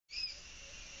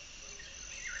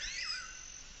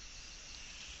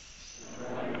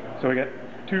So we got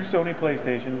two Sony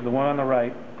PlayStations. The one on the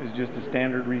right is just a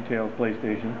standard retail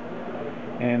PlayStation,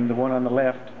 and the one on the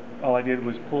left, all I did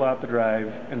was pull out the drive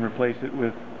and replace it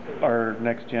with our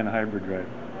next-gen hybrid drive.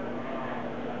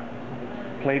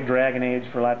 Played Dragon Age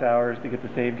for lots of hours to get the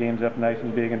save games up nice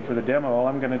and big, and for the demo all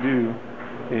I'm going to do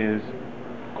is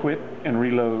quit and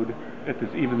reload at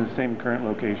even the same current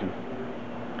location.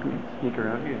 Sneak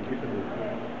around here and get to the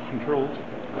controls.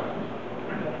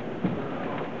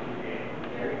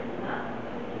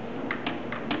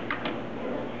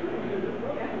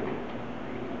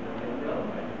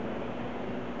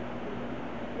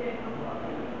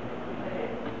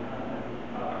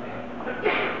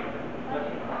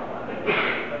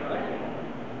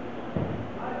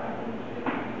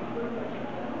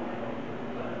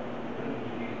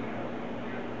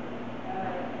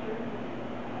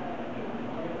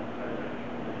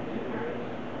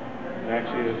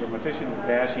 Actually, as I'm efficient with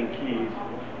bashing keys,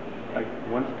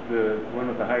 once the one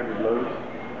with the hybrid loads,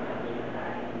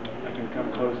 I can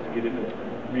come close to get it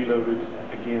reloaded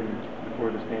again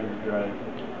before the standard drive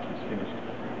is finished.